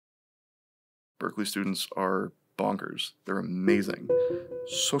Berkeley students are bonkers. They're amazing.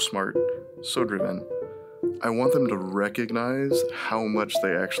 So smart, so driven. I want them to recognize how much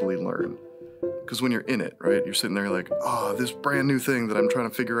they actually learn. Because when you're in it, right, you're sitting there like, oh, this brand new thing that I'm trying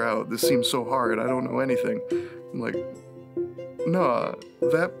to figure out, this seems so hard, I don't know anything. I'm like, nah,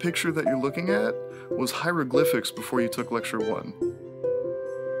 that picture that you're looking at was hieroglyphics before you took lecture 1.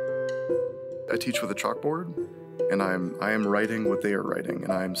 I teach with a chalkboard, and I am writing what they are writing,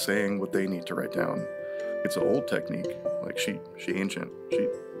 and I am saying what they need to write down. It's an old technique, like she ancient,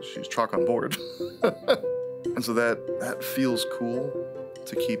 she's chalk on board. And so that feels cool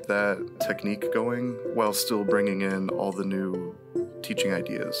to keep that technique going while still bringing in all the new teaching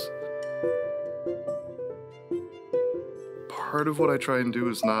ideas. Part of what I try and do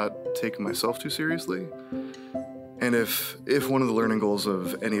is not take myself too seriously. And if one of the learning goals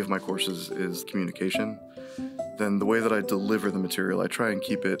of any of my courses is communication, then the way that I deliver the material, I try and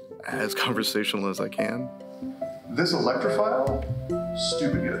keep it as conversational as I can. This electrophile,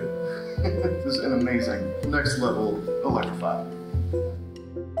 stupid good. This is an amazing next level electrophile.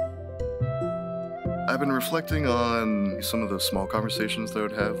 I've been reflecting on some of the small conversations that I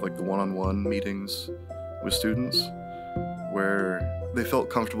would have, like the one-on-one meetings with students, where they felt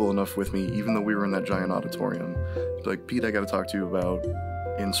comfortable enough with me, even though we were in that giant auditorium. Like, Pete, I gotta talk to you about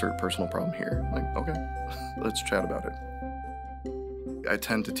insert personal problem here. I'm like, okay, let's chat about it. I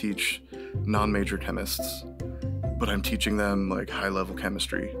tend to teach non-major chemists, but I'm teaching them like high-level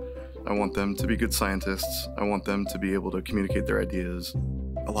chemistry. I want them to be good scientists. I want them to be able to communicate their ideas.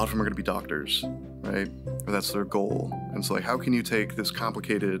 A lot of them are gonna be doctors, right? Or that's their goal. And so like, how can you take this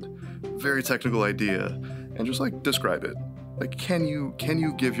complicated, very technical idea and just like describe it? Like, can you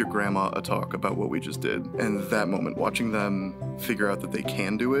give your grandma a talk about what we just did? And that moment, watching them figure out that they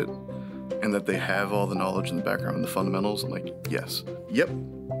can do it and that they have all the knowledge and the background and the fundamentals, I'm like, yes, yep,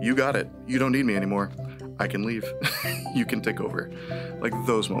 you got it. You don't need me anymore. I can leave. You can take over. Like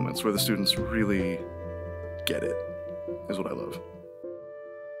those moments where the students really get it is what I love.